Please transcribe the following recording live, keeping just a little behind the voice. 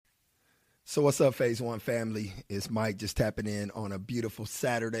So what's up, Phase One family? It's Mike just tapping in on a beautiful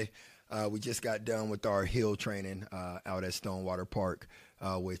Saturday. We just got done with our hill training out at Stonewater Park,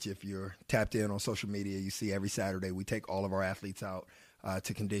 which if you're tapped in on social media, you see every Saturday we take all of our athletes out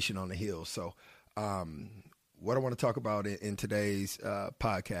to condition on the hill. So what I want to talk about in today's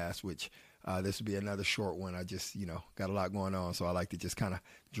podcast, which this will be another short one. I just, got a lot going on, so I like to just kind of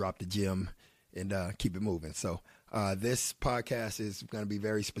drop the gym and keep it moving. So this podcast is going to be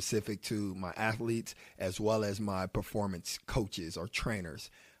very specific to my athletes as well as my performance coaches or trainers,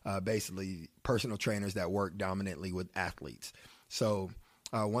 basically personal trainers that work dominantly with athletes. So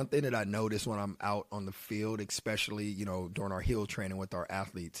one thing that I notice when I'm out on the field, especially, during our hill training with our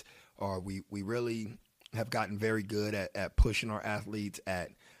athletes, are we really have gotten very good at pushing our athletes at,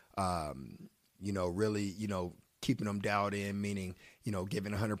 really, keeping them dialed in, meaning,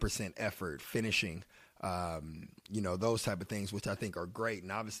 giving 100% effort, finishing, those type of things, which I think are great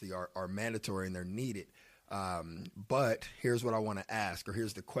and obviously are mandatory and they're needed. But here's what I want to ask, or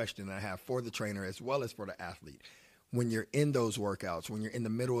here's the question that I have for the trainer as well as for the athlete. When you're in those workouts, when you're in the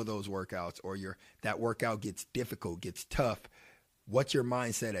middle of those workouts, or that workout gets difficult, gets tough, what's your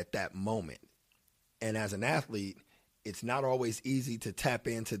mindset at that moment? And as an athlete, it's not always easy to tap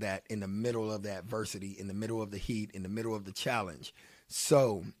into that in the middle of the adversity, in the middle of the heat, in the middle of the challenge.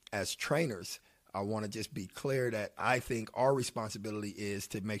 So as trainers, I want to just be clear that I think our responsibility is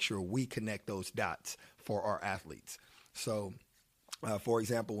to make sure we connect those dots for our athletes. So, for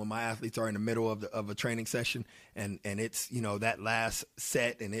example, when my athletes are in the middle of a training session and it's, that last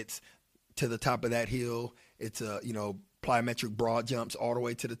set and it's to the top of that hill, it's plyometric broad jumps all the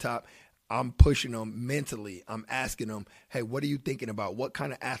way to the top. I'm pushing them mentally. I'm asking them, hey, what are you thinking about? What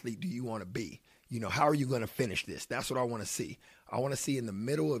kind of athlete do you want to be? How are you going to finish this? That's what I want to see. I want to see in the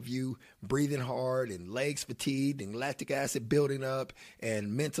middle of you breathing hard and legs fatigued and lactic acid building up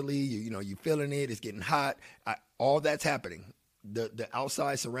and mentally, you feeling it. It's getting hot. All that's happening. The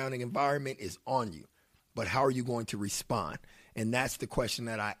outside surrounding environment is on you. But how are you going to respond? And that's the question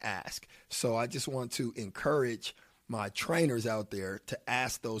that I ask. So I just want to encourage my trainers out there to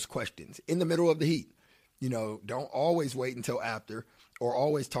ask those questions in the middle of the heat. Don't always wait until after or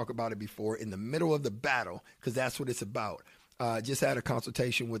always talk about it before, in the middle of the battle, because that's what it's about. Just had a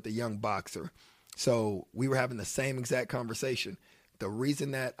consultation with a young boxer. So we were having the same exact conversation. The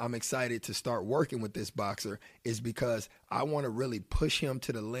reason that I'm excited to start working with this boxer is because I want to really push him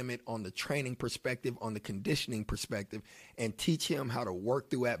to the limit on the training perspective, on the conditioning perspective, and teach him how to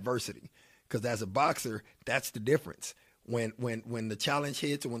work through adversity. Because as a boxer, that's the difference. When the challenge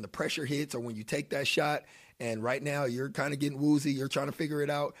hits or when the pressure hits or when you take that shot and right now you're kind of getting woozy, you're trying to figure it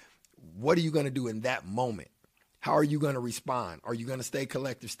out, what are you going to do in that moment? How are you going to respond? Are you going to stay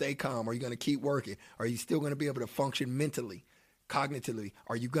collective, stay calm? Are you going to keep working? Are you still going to be able to function mentally, cognitively?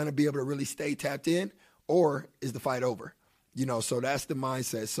 Are you going to be able to really stay tapped in, or is the fight over? So that's the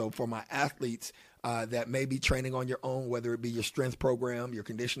mindset. So for my athletes that may be training on your own, whether it be your strength program, your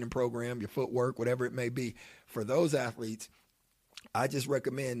conditioning program, your footwork, whatever it may be, for those athletes, I just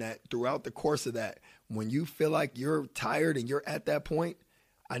recommend that throughout the course of that, when you feel like you're tired and you're at that point,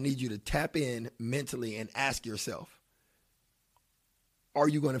 I need you to tap in mentally and ask yourself, are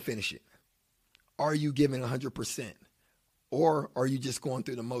you going to finish it? Are you giving 100%? Or are you just going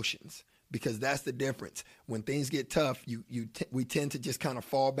through the motions? Because that's the difference. When things get tough, we tend to just kind of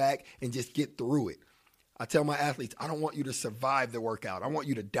fall back and just get through it. I tell my athletes, I don't want you to survive the workout. I want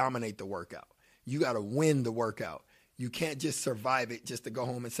you to dominate the workout. You got to win the workout. You can't just survive it just to go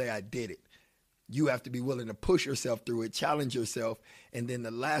home and say, I did it. You have to be willing to push yourself through it, challenge yourself. And then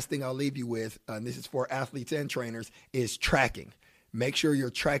the last thing I'll leave you with, and this is for athletes and trainers, is tracking. Make sure you're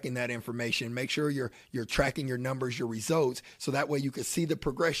tracking that information. Make sure you're tracking your numbers, your results, so that way you can see the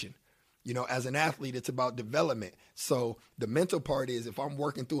progression. As an athlete, it's about development. So the mental part is if I'm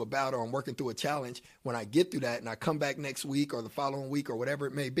working through a battle, I'm working through a challenge, when I get through that and I come back next week or the following week or whatever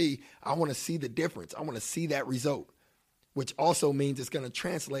it may be, I want to see the difference. I want to see that result, which also means it's going to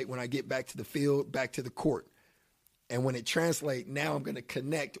translate when I get back to the field, back to the court. And when it translates, now I'm going to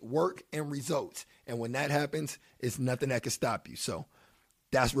connect work and results. And when that happens, it's nothing that can stop you. So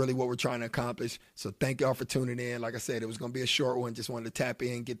that's really what we're trying to accomplish. So thank y'all for tuning in. Like I said, it was going to be a short one. Just wanted to tap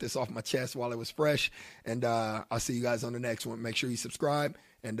in, get this off my chest while it was fresh. And I'll see you guys on the next one. Make sure you subscribe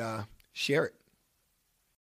and share it.